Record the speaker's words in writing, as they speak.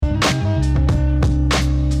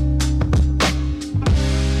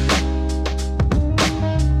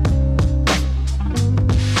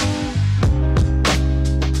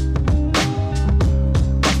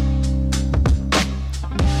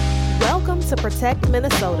Protect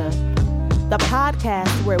Minnesota, the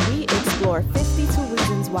podcast where we explore 52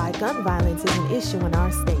 reasons why gun violence is an issue in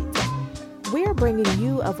our state. We're bringing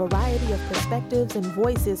you a variety of perspectives and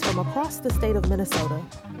voices from across the state of Minnesota,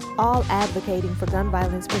 all advocating for gun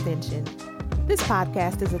violence prevention. This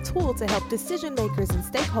podcast is a tool to help decision makers and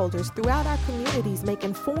stakeholders throughout our communities make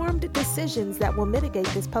informed decisions that will mitigate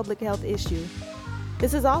this public health issue.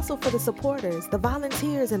 This is also for the supporters, the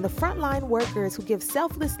volunteers, and the frontline workers who give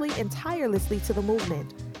selflessly and tirelessly to the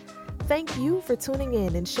movement. Thank you for tuning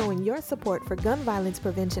in and showing your support for gun violence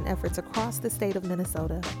prevention efforts across the state of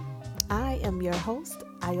Minnesota. I am your host,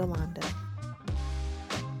 Ayolanda.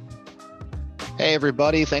 Hey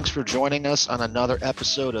everybody, thanks for joining us on another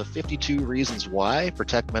episode of 52 Reasons Why,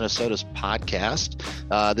 Protect Minnesota's podcast.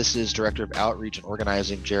 This is Director of Outreach and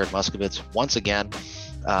Organizing, Jared Muskovitz, once again.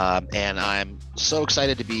 And I'm so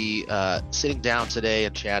excited to be sitting down today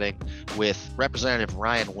and chatting with Representative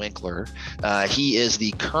Ryan Winkler. He is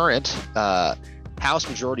the current House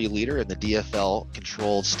Majority Leader in the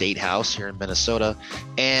DFL-controlled State House here in Minnesota,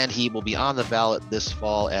 and he will be on the ballot this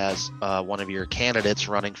fall as one of your candidates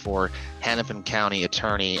running for Hennepin County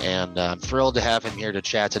Attorney. And I'm thrilled to have him here to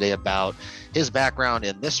chat today about his background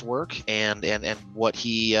in this work and what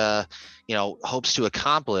he hopes to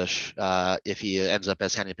accomplish if he ends up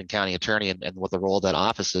as Hennepin County Attorney and what the role of that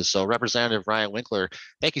office is. So Representative Ryan Winkler,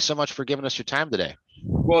 thank you so much for giving us your time today.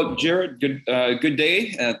 Well, Jared, good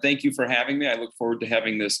day. Thank you for having me. I look forward to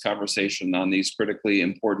having this conversation on these critically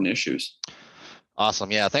important issues.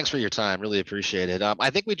 Awesome. Yeah. Thanks for your time. Really appreciate it. I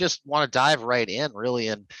think we just want to dive right in, really.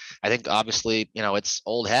 And I think obviously, it's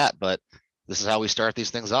old hat, but this is how we start these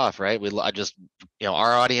things off, right?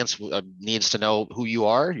 Our audience needs to know who you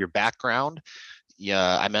are, your background.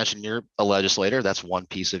 Yeah, I mentioned you're a legislator. That's one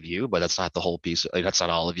piece of you, but that's not the whole piece. That's not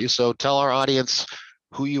all of you. So tell our audience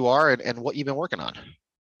who you are and what you've been working on.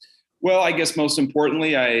 Well, I guess most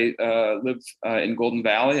importantly, I live in Golden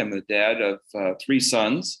Valley. I'm the dad of three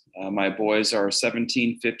sons. My boys are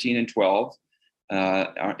 17, 15, and 12,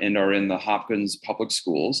 and are in the Hopkins public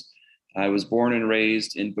schools. I was born and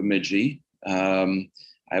raised in Bemidji.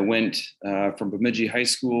 I went from Bemidji High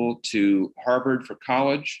School to Harvard for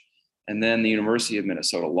college, and then the University of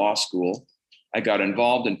Minnesota Law School. I got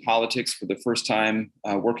involved in politics for the first time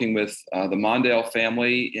working with the Mondale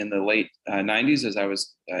family in the late 90s as I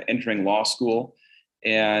was entering law school,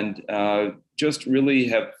 and just really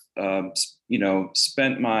have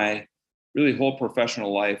spent my really whole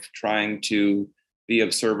professional life trying to be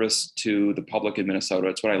of service to the public in Minnesota.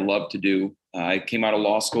 It's what I love to do. I came out of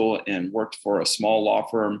law school and worked for a small law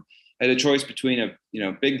firm. I had a choice between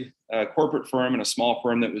a big corporate firm and a small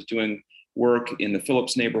firm that was doing work in the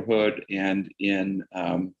Phillips neighborhood and in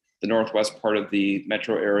the northwest part of the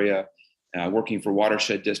metro area, working for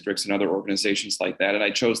watershed districts and other organizations like that. And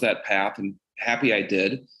I chose that path, and happy I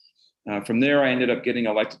did. From there, I ended up getting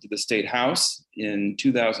elected to the State House in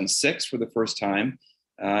 2006 for the first time,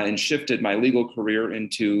 and shifted my legal career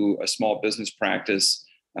into a small business practice,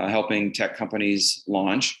 helping tech companies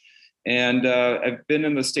launch. And I've been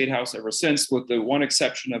in the State House ever since, with the one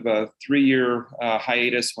exception of a 3-year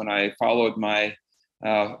hiatus when I followed my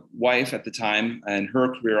wife at the time and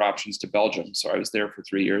her career options to Belgium. So I was there for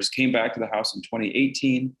 3 years, came back to the House in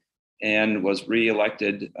 2018, and was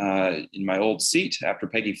reelected in my old seat after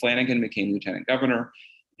Peggy Flanagan became Lieutenant Governor,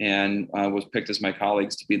 and was picked as my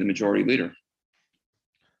colleagues to be the Majority Leader.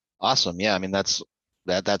 Awesome. Yeah. I mean, that's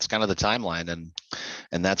kind of the timeline,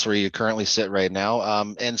 and that's where you currently sit right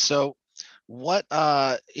now. And so what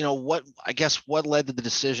led to the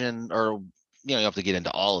decision, or, you have to get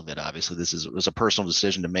into all of it. Obviously it was a personal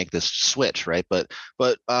decision to make this switch, right? But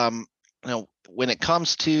when it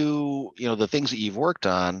comes to, the things that you've worked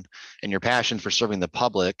on and your passion for serving the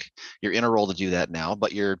public, you're in a role to do that now,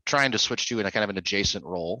 but you're trying to switch to in a kind of an adjacent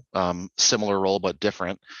role, similar role, but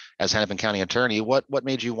different, as Hennepin County Attorney. What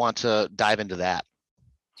made you want to dive into that?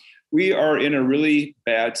 We are in a really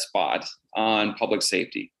bad spot on public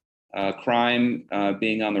safety. Crime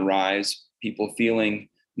being on the rise, people feeling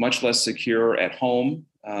much less secure at home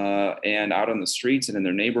and out on the streets and in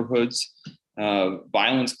their neighborhoods.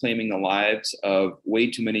 Violence claiming the lives of way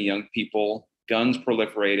too many young people, guns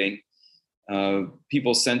proliferating,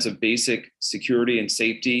 people's sense of basic security and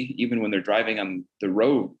safety, even when they're driving on the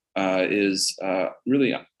road, is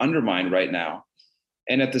really undermined right now.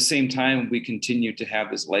 And at the same time, we continue to have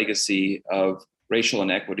this legacy of racial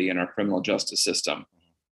inequity in our criminal justice system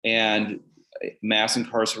and mass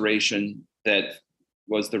incarceration that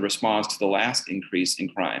was the response to the last increase in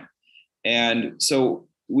crime. And so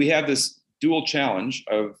we have this dual challenge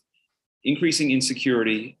of increasing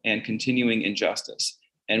insecurity and continuing injustice.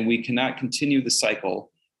 And we cannot continue the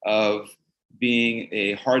cycle of being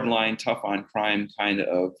a hardline, tough on crime kind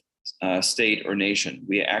of state or nation.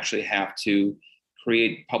 We actually have to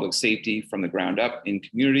create public safety from the ground up in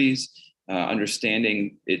communities,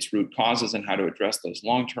 understanding its root causes and how to address those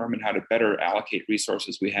long-term, and how to better allocate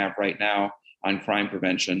resources we have right now on crime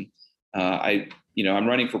prevention. I'm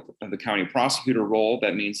running for the county prosecutor role.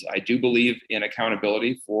 That means I do believe in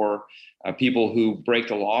accountability for people who break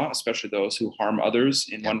the law, especially those who harm others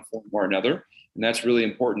in one form or another. And that's really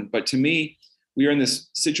important. But to me, we are in this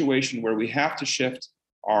situation where we have to shift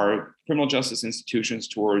our criminal justice institutions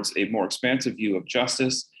towards a more expansive view of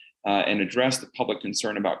justice and address the public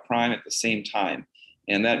concern about crime at the same time.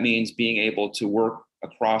 And that means being able to work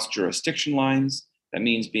across jurisdiction lines. That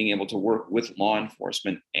means being able to work with law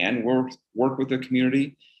enforcement and work with the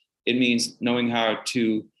community. It means knowing how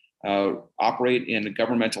to operate in a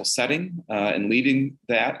governmental setting and leading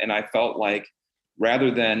that. And I felt like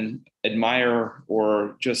rather than admire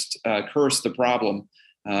or just curse the problem,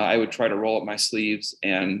 I would try to roll up my sleeves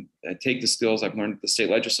and take the skills I've learned at the state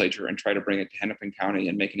legislature and try to bring it to Hennepin County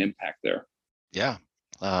and make an impact there. Yeah.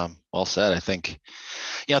 Well said. I think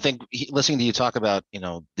listening to you talk about,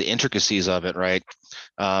 the intricacies of it, right?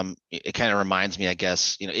 It kind of reminds me, I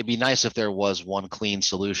guess, it'd be nice if there was one clean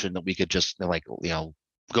solution that we could just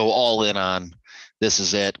go all in on. This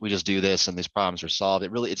is it. We just do this and these problems are solved.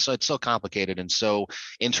 It's so complicated and so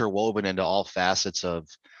interwoven into all facets of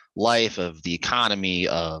life, of the economy,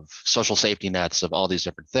 of social safety nets, of all these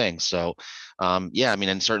different things. So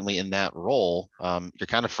and certainly in that role, you're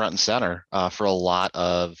kind of front and center for a lot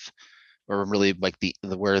of, or really like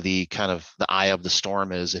where the kind of the eye of the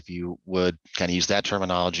storm is, if you would kind of use that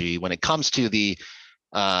terminology, when it comes to the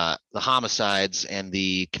homicides and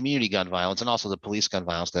the community gun violence and also the police gun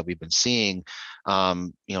violence that we've been seeing,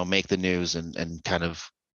 make the news and kind of,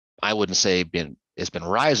 I wouldn't say it's been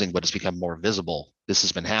rising, but it's become more visible. This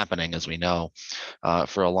has been happening, as we know,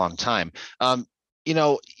 for a long time.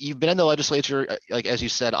 You've been in the legislature, like as you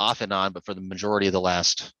said, off and on, but for the majority of the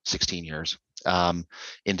last 16 years,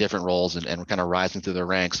 in different roles and kind of rising through the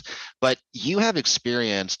ranks. But you have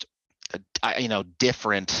experienced, a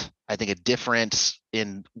difference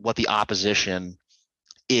in what the opposition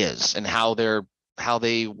is and how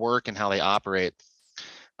they work and how they operate.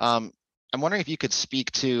 I'm wondering if you could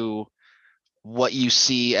speak to what you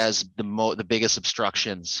see as the biggest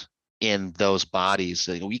obstructions in those bodies.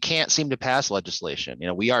 We can't seem to pass legislation.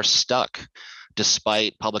 We are stuck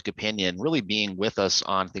despite public opinion really being with us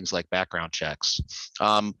on things like background checks.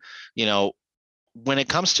 When it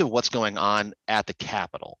comes to what's going on at the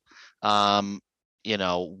Capitol,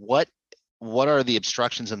 what are the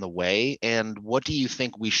obstructions in the way, and what do you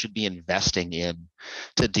think we should be investing in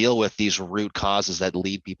to deal with these root causes that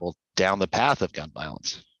lead people down the path of gun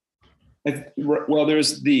violence? Well,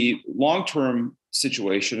 there's the long-term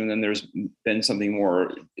situation, and then there's been something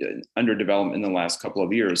more under development in the last couple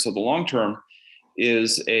of years. So the long-term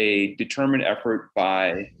is a determined effort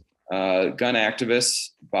by gun activists,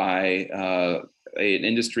 by an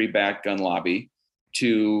industry-backed gun lobby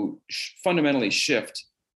to fundamentally shift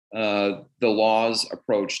the law's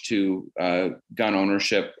approach to gun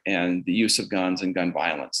ownership and the use of guns and gun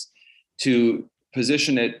violence, to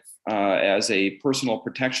position it as a personal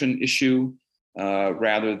protection issue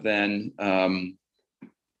rather than, I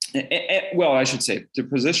should say, to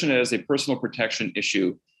position it as a personal protection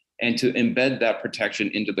issue and to embed that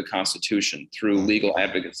protection into the Constitution through legal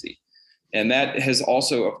advocacy. And that has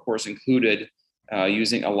also, of course, included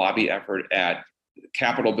using a lobby effort at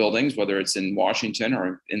Capitol buildings, whether it's in Washington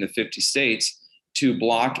or in the 50 states, to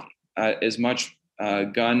block as much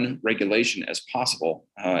gun regulation as possible,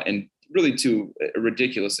 and really to a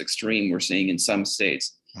ridiculous extreme we're seeing in some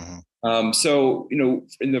states. That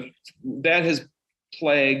has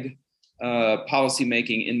plagued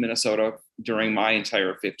policymaking in Minnesota during my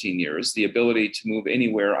entire 15 years. The ability to move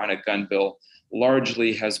anywhere on a gun bill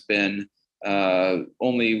largely has been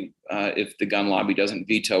only if the gun lobby doesn't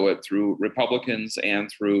veto it through Republicans and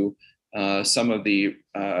through some of the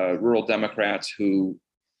rural Democrats who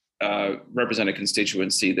represent a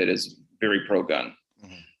constituency that is very pro-gun.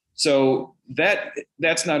 So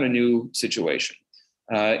that's not a new situation.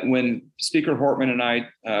 When Speaker Hortman and I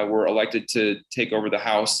were elected to take over the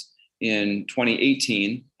House in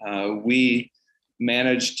 2018, we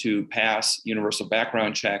managed to pass universal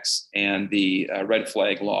background checks and the red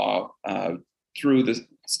flag law through the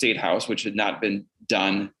State House, which had not been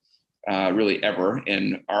done really ever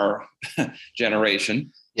in our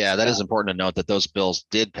generation. Yeah, that is important to note that those bills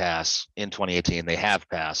did pass in 2018. They have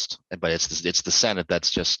passed, but it's the Senate that's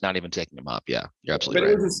just not even taking them up. Yeah, you're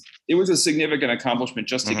absolutely right. It was a significant accomplishment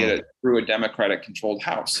just to get it through a Democratic-controlled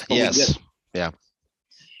House. Yes. Yeah.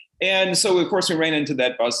 And so, of course, we ran into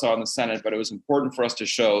that buzzsaw in the Senate, but it was important for us to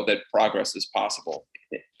show that progress is possible.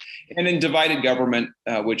 And in divided government,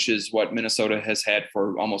 which is what Minnesota has had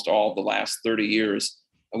for almost all of the last 30 years,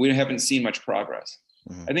 we haven't seen much progress.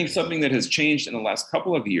 Mm-hmm. I think something that has changed in the last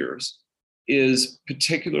couple of years is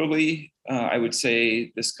particularly, I would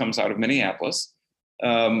say this comes out of Minneapolis,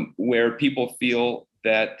 where people feel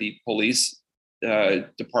that the police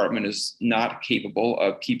department is not capable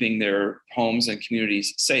of keeping their homes and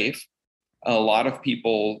communities safe. A lot of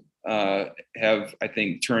people have, I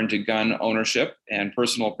think, turned to gun ownership and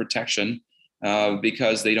personal protection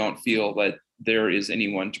because they don't feel that there is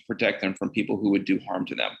anyone to protect them from people who would do harm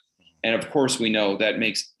to them. And of course, we know that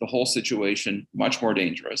makes the whole situation much more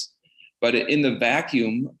dangerous. But in the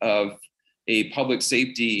vacuum of a public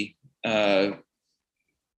safety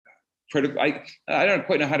critical, I don't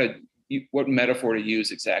quite know what metaphor to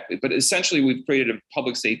use exactly, but essentially we've created a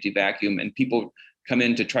public safety vacuum and people come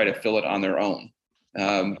in to try to fill it on their own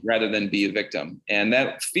rather than be a victim. And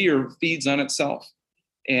that fear feeds on itself.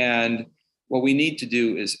 And what we need to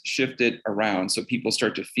do is shift it around so people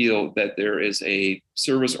start to feel that there is a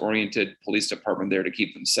service-oriented police department there to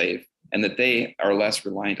keep them safe and that they are less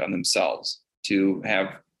reliant on themselves to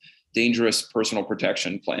have dangerous personal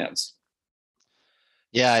protection plans.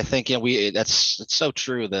 Yeah, I think it's so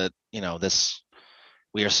true that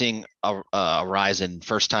we are seeing a rise in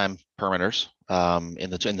first-time permitters in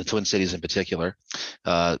the Twin Cities in particular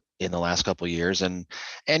in the last couple of years, and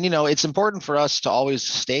it's important for us to always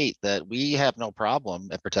state that we have no problem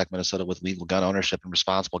at Protect Minnesota with legal gun ownership and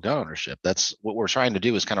responsible gun ownership. That's what we're trying to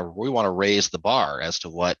do, is we want to raise the bar as to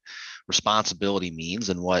what responsibility means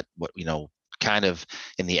and what kind of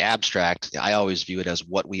in the abstract. I always view it as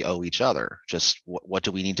what we owe each other. Just what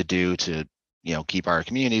do we need to do to keep our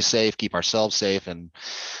communities safe, keep ourselves safe. And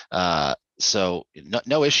so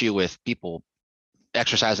no issue with people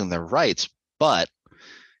exercising their rights, but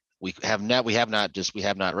we have not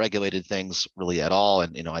regulated things really at all.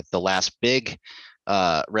 And the last big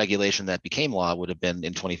regulation that became law would have been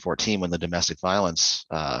in 2014 when the domestic violence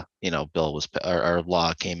bill or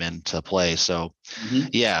law came into play. So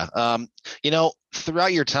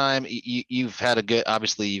throughout your time, you've had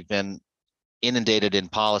obviously you've been inundated in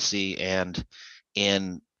policy and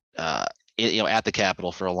in at the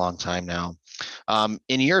Capitol for a long time now.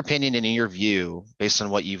 In your opinion and in your view, based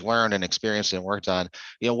on what you've learned and experienced and worked on,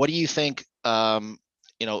 what do you think,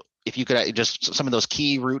 if you could just some of those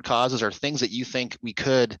key root causes or things that you think we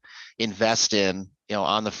could invest in,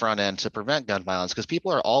 on the front end to prevent gun violence? Because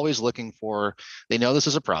people are always they know this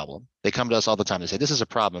is a problem. They come to us all the time. They say, this is a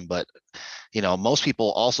problem, but most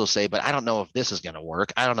people also say, but I don't know if this is going to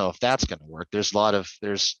work. I don't know if that's going to work. There's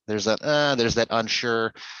that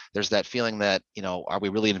unsure, there's that feeling that, are we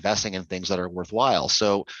really investing in things that are worthwhile?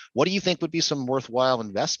 So what do you think would be some worthwhile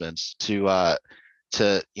investments to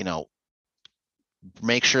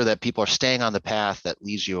make sure that people are staying on the path that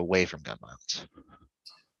leads you away from gun violence?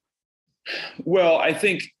 Well, I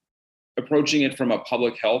think approaching it from a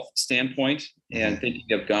public health standpoint and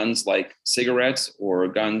thinking of guns like cigarettes or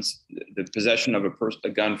guns, the possession of a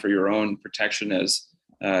gun for your own protection as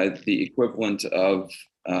the equivalent of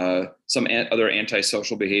some other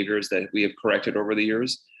antisocial behaviors that we have corrected over the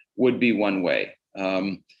years would be one way.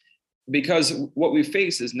 Because what we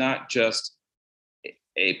face is not just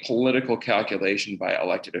a political calculation by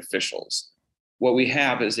elected officials. What we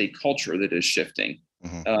have is a culture that is shifting.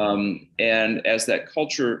 And as that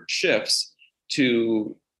culture shifts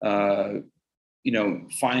to, find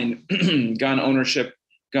gun ownership,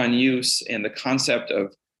 gun use, and the concept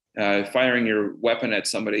of firing your weapon at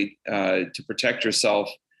somebody to protect yourself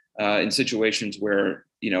in situations where,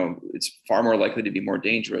 it's far more likely to be more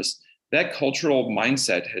dangerous, that cultural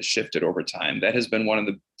mindset has shifted over time. That has been one of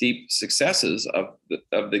the deep successes of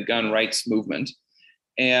the gun rights movement.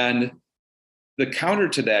 And the counter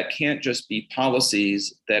to that can't just be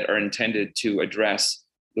policies that are intended to address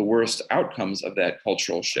the worst outcomes of that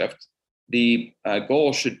cultural shift. The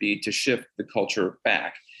goal should be to shift the culture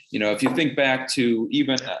back. If you think back to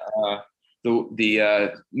even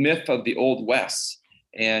the myth of the Old West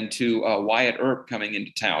and to Wyatt Earp coming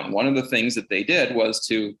into town, one of the things that they did was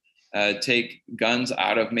to take guns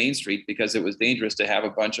out of Main Street because it was dangerous to have a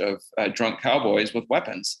bunch of drunk cowboys with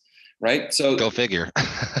weapons. Right. So go figure.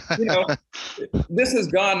 This has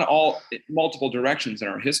gone multiple directions in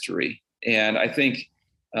our history. And I think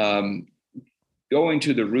going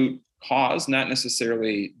to the root cause, not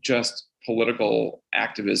necessarily just political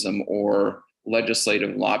activism or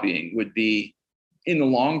legislative lobbying, would be in the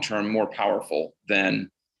long term more powerful than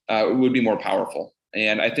would be more powerful.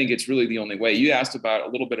 And I think it's really the only way. You asked a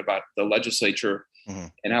little bit about the legislature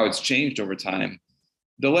and how it's changed over time.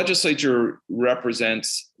 the legislature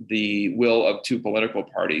represents the will of two political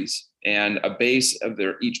parties and a base of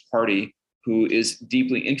each party who is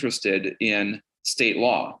deeply interested in state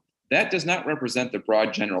law. That does not represent the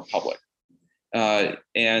broad general public.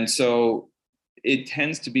 And so it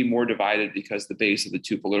tends to be more divided because the base of the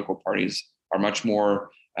two political parties are much more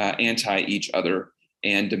anti each other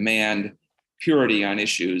and demand purity on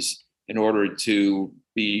issues in order to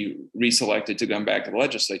be reselected to come back to the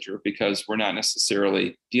legislature, because we're not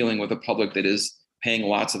necessarily dealing with a public that is paying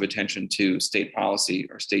lots of attention to state policy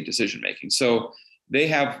or state decision making. So they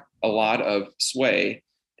have a lot of sway,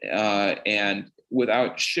 and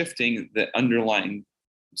without shifting the underlying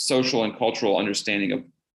social and cultural understanding of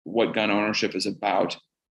what gun ownership is about,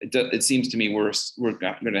 it seems to me we're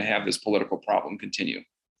going to have this political problem continue.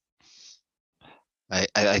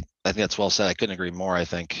 I think that's well said. I couldn't agree more. I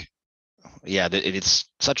think, yeah, it's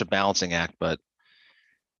such a balancing act, but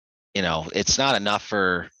it's not enough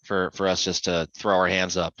for us just to throw our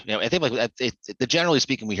hands up. I think generally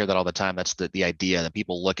speaking, we hear that all the time. That's the idea that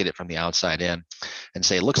people look at it from the outside in and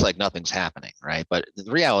say, it looks like nothing's happening, right? But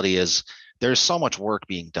the reality is there's so much work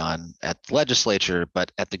being done at the legislature,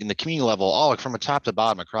 but in the community level, all from a top to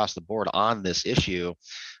bottom across the board on this issue.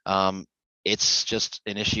 It's just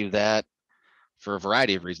an issue that, for a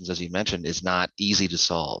variety of reasons, as you mentioned, is not easy to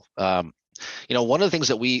solve. One of the things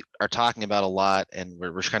that we are talking about a lot, and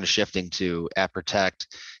we're kind of shifting to at Protect,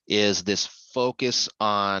 is this focus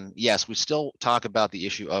on, yes, we still talk about the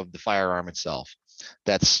issue of the firearm itself.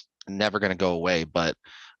 That's never going to go away, but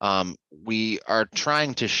we are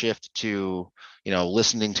trying to shift to,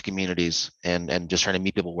 listening to communities and just trying to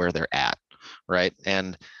meet people where they're at, right?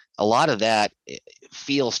 And a lot of that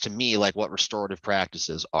feels to me like what restorative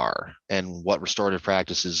practices are and what restorative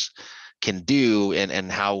practices can do,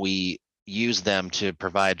 and how we use them to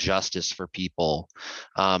provide justice for people.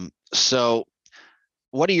 So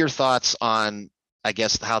what are your thoughts on, I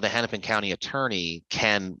guess, how the Hennepin County attorney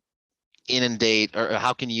can inundate, or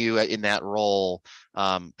how can you in that role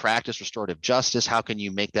practice restorative justice? How can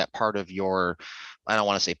you make that part of your, I don't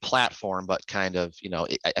want to say platform, but kind of,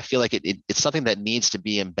 I feel like it's something that needs to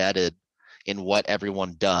be embedded in what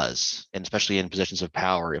everyone does, and especially in positions of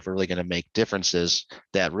power, if we're really going to make differences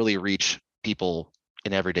that really reach people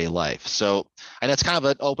in everyday life. So, and that's kind of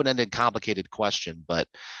an open-ended, complicated question, but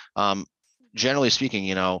generally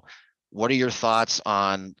speaking, what are your thoughts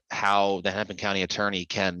on how the Hennepin County attorney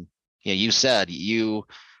can, you said you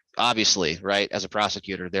obviously, right, as a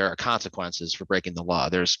prosecutor, there are consequences for breaking the law.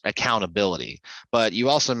 There's accountability, but you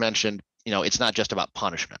also mentioned, it's not just about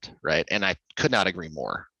punishment, right? And I could not agree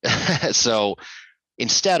more. So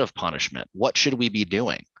instead of punishment, what should we be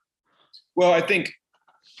doing? Well, I think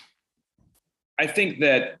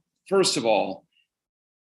that, first of all,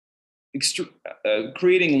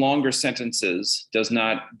 creating longer sentences does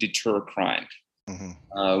not deter crime.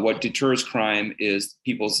 Mm-hmm. What deters crime is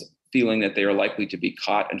people's feeling that they are likely to be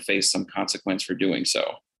caught and face some consequence for doing so.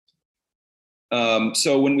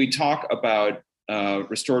 So when we talk about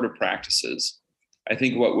restorative practices, I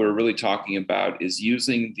think what we're really talking about is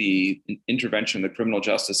using the intervention of the criminal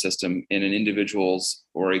justice system in an individual's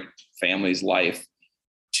or a family's life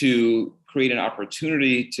to create an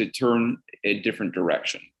opportunity to turn a different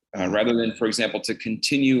direction, rather than, for example, to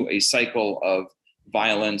continue a cycle of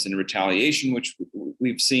violence and retaliation, which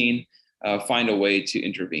we've seen, find a way to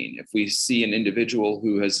intervene. If we see an individual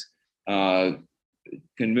who has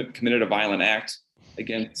committed a violent act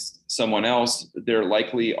against someone else, there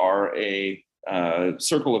likely are a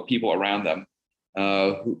circle of people around them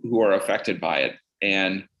who are affected by it.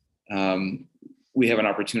 And we have an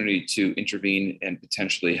opportunity to intervene and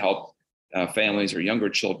potentially help families or younger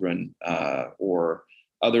children or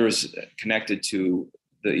others connected to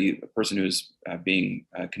the person who's being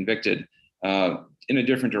convicted in a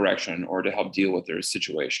different direction, or to help deal with their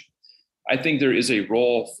situation. I think there is a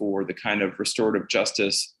role for the kind of restorative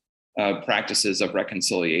justice practices of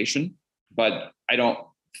reconciliation, but I don't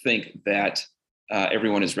think that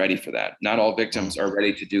everyone is ready for that. Not all victims are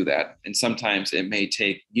ready to do that. And sometimes it may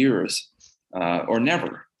take years or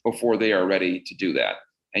never before they are ready to do that.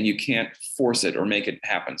 And you can't force it or make it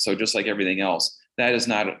happen. So just like everything else, that is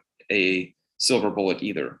not a silver bullet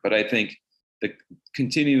either. But I think the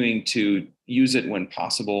continuing to use it when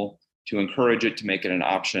possible, to encourage it, to make it an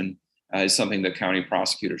option, is something the county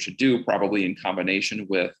prosecutor should do, probably in combination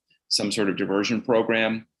with some sort of diversion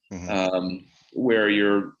program, where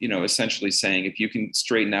you're, essentially saying, if you can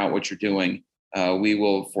straighten out what you're doing, we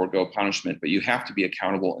will forego punishment, but you have to be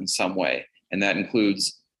accountable in some way. And that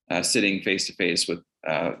includes sitting face to face with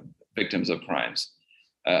victims of crimes.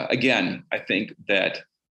 Again, I think that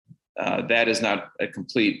that is not a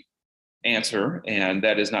complete answer, and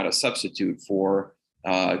that is not a substitute for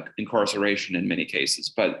incarceration in many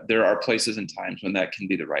cases. But there are places and times when that can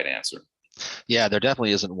be the right answer. Yeah, there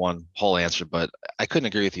definitely isn't one whole answer, but I couldn't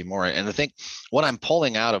agree with you more. And I think what I'm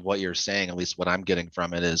pulling out of what you're saying, at least what I'm getting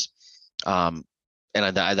from it, is, and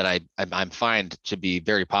I'm find to be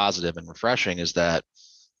very positive and refreshing, is that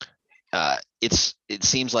it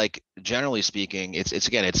seems like, generally speaking,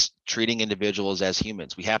 it's treating individuals as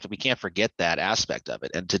humans. We can't forget that aspect of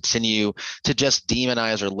it, and to continue to just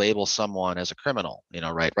demonize or label someone as a criminal,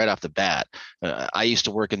 right off the bat. I used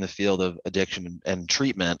to work in the field of addiction and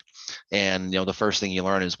treatment, and the first thing you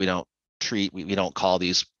learn is we don't call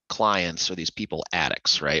these clients or these people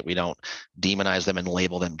addicts, right? We don't demonize them and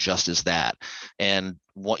label them just as that. And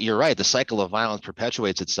what you're right, the cycle of violence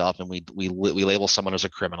perpetuates itself, and we label someone as a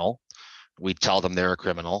criminal. We tell them they're a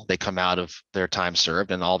criminal. They come out of their time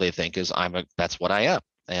served, and all they think is, that's what I am.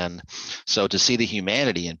 And so to see the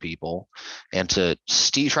humanity in people and to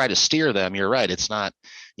try to steer them, you're right. It's not,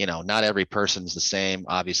 not every person's the same.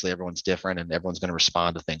 Obviously, everyone's different, and everyone's going to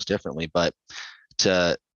respond to things differently. But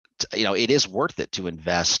it is worth it to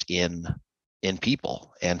invest in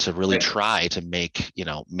people and to really try to make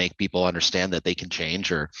people understand that they can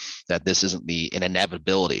change, or that this isn't an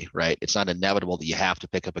inevitability, right? It's not inevitable that you have to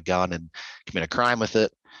pick up a gun and commit a crime with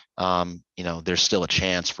it. There's still a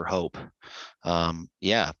chance for hope.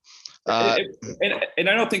 Yeah. And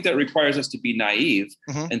I don't think that requires us to be naive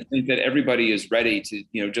and think that everybody is ready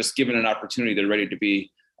to, just given an opportunity, they're ready to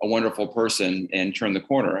be a wonderful person and turn the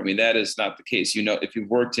corner. I mean, that is not the case. If you've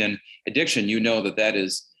worked in addiction, that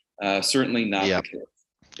is certainly not the case.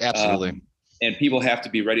 Absolutely. And people have to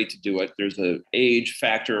be ready to do it. There's an age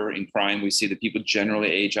factor in crime. We see that people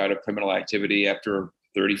generally age out of criminal activity after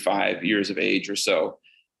 35 years of age or so.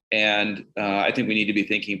 And I think we need to be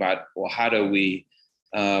thinking about, well, how do we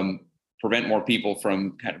prevent more people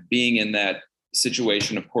from kind of being in that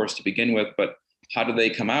situation, of course, to begin with, but how do they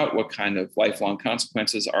come out? What kind of lifelong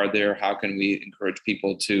consequences are there? How can we encourage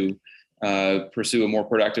people to pursue a more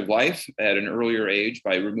productive life at an earlier age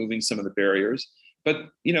by removing some of the barriers? But,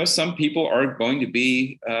 some people are going to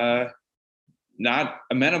be not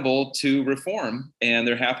amenable to reform, and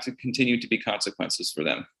there have to continue to be consequences for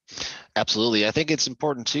them. Absolutely. I think it's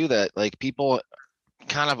important too that people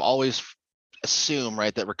kind of always assume,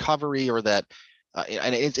 right, that recovery, or that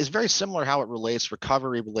and it's very similar how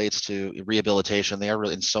recovery relates to rehabilitation. They are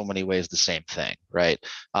in so many ways the same thing, right?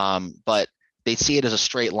 But they see it as a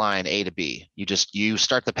straight line, A to B. You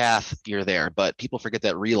start the path, you're there. But people forget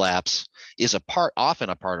that relapse is often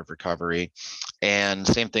a part of recovery. And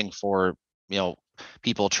same thing for,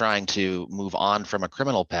 people trying to move on from a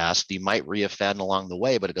criminal past. You might reoffend along the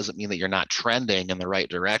way, but it doesn't mean that you're not trending in the right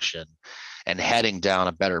direction and heading down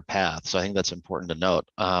a better path. So I think that's important to note.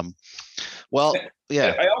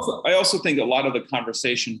 Yeah. I also think a lot of the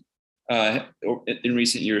conversation in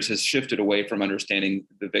recent years has shifted away from understanding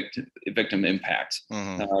the victim impact.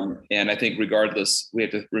 And I think regardless, we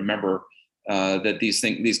have to remember that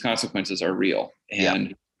these consequences are real,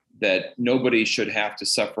 and that nobody should have to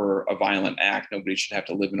suffer a violent act. Nobody should have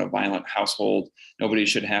to live in a violent household. Nobody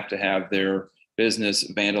should have to have their business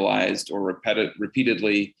vandalized or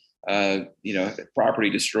repeatedly,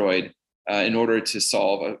 property destroyed in order to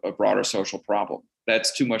solve a broader social problem.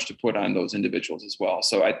 That's too much to put on those individuals as well.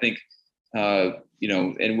 So I think, and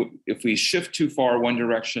if we shift too far one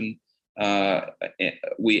direction,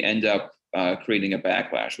 we end up creating a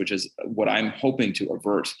backlash, which is what I'm hoping to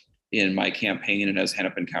avert in my campaign and as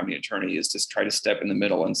Hennepin County Attorney, is to try to step in the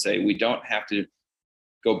middle and say, we don't have to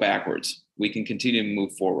go backwards. We can continue to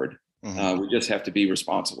move forward. We just have to be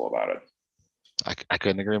responsible about it. I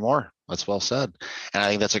couldn't agree more. That's well said. And I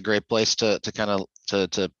think that's a great place to kind of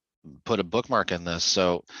to put a bookmark in this.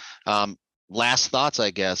 So last thoughts,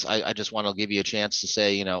 I guess. I just want to give you a chance to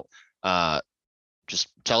say, just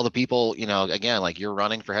tell the people, again, like, you're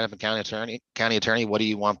running for Hennepin County Attorney. What do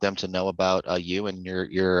you want them to know about you and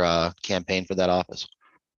your campaign for that office?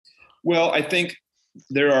 Well, I think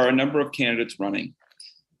there are a number of candidates running.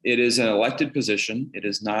 It is an elected position. It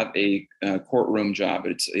is not a courtroom job.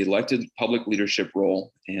 It's an elected public leadership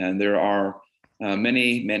role. And there are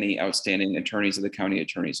many, many outstanding attorneys at the county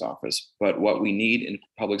attorney's office. But what we need in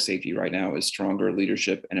public safety right now is stronger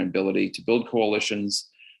leadership and ability to build coalitions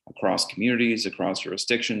across communities, across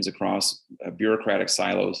jurisdictions, across bureaucratic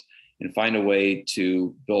silos, and find a way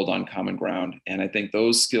to build on common ground. And I think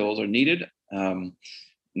those skills are needed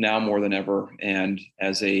now more than ever. And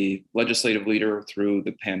as a legislative leader through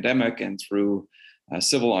the pandemic and through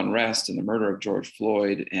civil unrest and the murder of George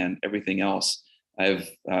Floyd and everything else, I've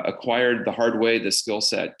acquired the hard way the skill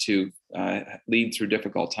set to lead through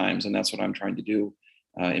difficult times. And that's what I'm trying to do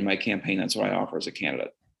in my campaign, that's what I offer as a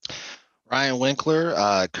candidate. Ryan Winkler,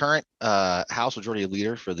 current House Majority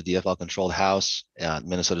Leader for the DFL-controlled House,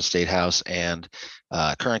 Minnesota State House, and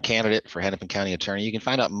current candidate for Hennepin County Attorney. You can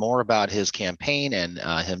find out more about his campaign and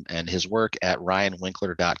him and his work at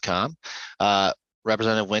ryanwinkler.com.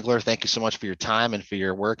 Representative Winkler, thank you so much for your time and for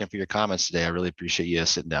your work and for your comments today. I really appreciate you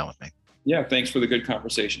sitting down with me. Yeah, thanks for the good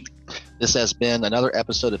conversation. This has been another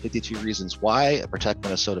episode of 52 Reasons Why, a Protect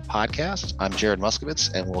Minnesota podcast. I'm Jared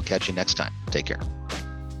Muskovitz, and we'll catch you next time. Take care.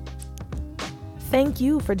 Thank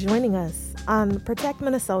you for joining us on Protect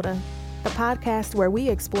Minnesota, the podcast where we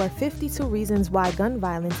explore 52 reasons why gun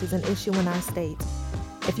violence is an issue in our state.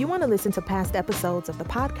 If you want to listen to past episodes of the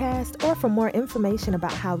podcast or for more information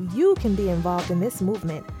about how you can be involved in this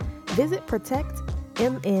movement, visit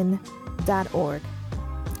protectmn.org.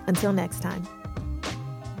 Until next time.